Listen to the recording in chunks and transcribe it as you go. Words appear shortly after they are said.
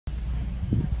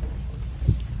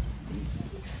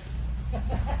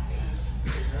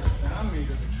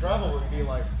treble would be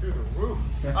like through the roof.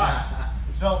 All right,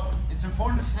 so it's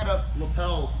important to set up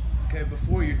lapels, okay,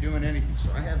 before you're doing anything.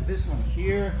 So I have this one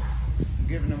here. I'm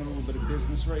giving them a little bit of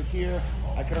business right here.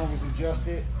 I can always adjust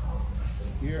it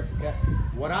here. Okay.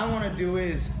 What I want to do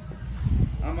is,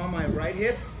 I'm on my right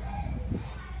hip.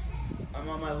 I'm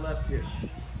on my left hip.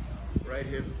 Right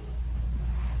hip,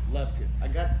 left hip. I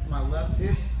got my left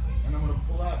hip, and I'm going to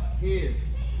pull out his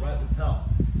right lapel.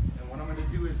 And what I'm going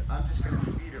to do is, I'm just going to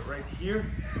feed it right here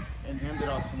and hand it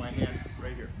off to my hand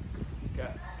right here. Okay.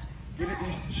 You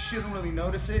shouldn't really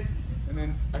notice it. And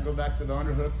then I go back to the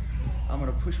underhook. I'm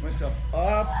going to push myself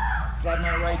up, slide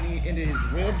my right knee into his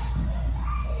ribs,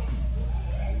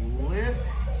 lift,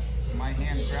 my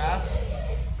hand grabs,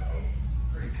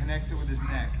 and connects it with his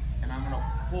neck. And I'm going to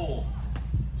pull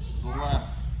the left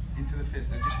into the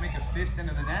fist. I just make a fist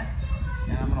into the neck,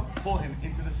 and I'm going to pull him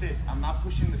into the fist. I'm not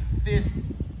pushing the fist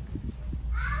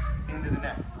into the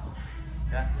neck.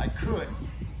 Okay? I could,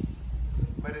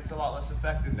 but it's a lot less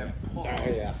effective than pulling. Oh,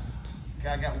 yeah. Okay,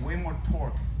 I got way more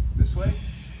torque this way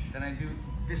than I do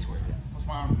this way. Plus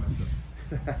my arm messed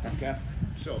up. Okay,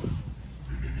 so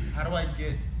how do I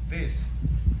get this?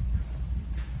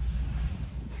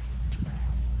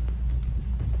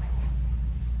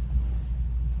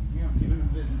 Here, I'm giving him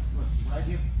business. Look, right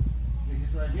here,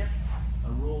 he's right here. I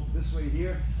roll this way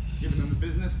here, giving him the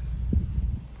business.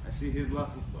 I see his right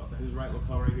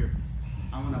lapel right here.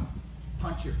 I'm gonna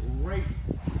punch it right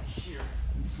here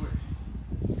and switch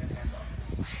and hand off.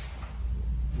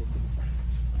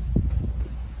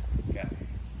 Okay,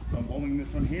 so I'm holding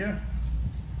this one here,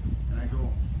 and I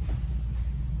go,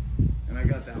 and I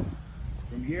got that one.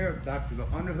 From here, back to the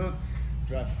underhook,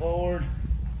 drive forward,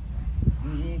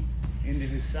 knee into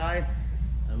his side,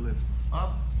 I lift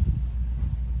up,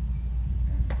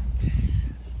 and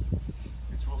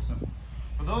it's real simple.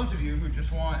 For those of you who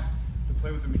just want to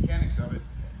play with the mechanics of it,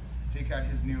 take out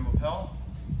his near lapel,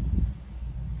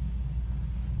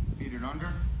 feed it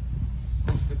under,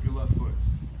 post up your left foot.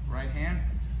 Right hand,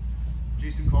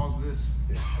 Jason calls this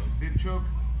a bib choke.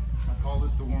 I call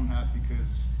this the warm hat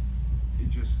because it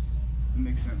just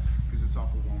makes sense because it's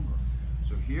off a warm guard.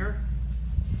 So here,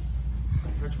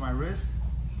 I touch my wrist,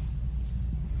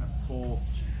 and I pull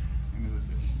into the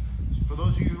fist. So for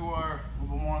those of you who are a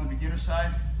little more on the beginner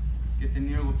side, get the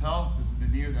near lapel. This is the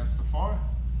near, that's the far.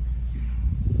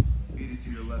 Feed it to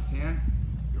your left hand,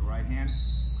 your right hand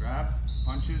grabs,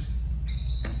 punches,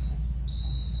 and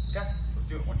pulls. Okay, let's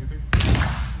do it. 1, 2, 3.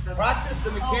 Practice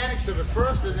the mechanics of it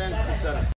first and then the setup.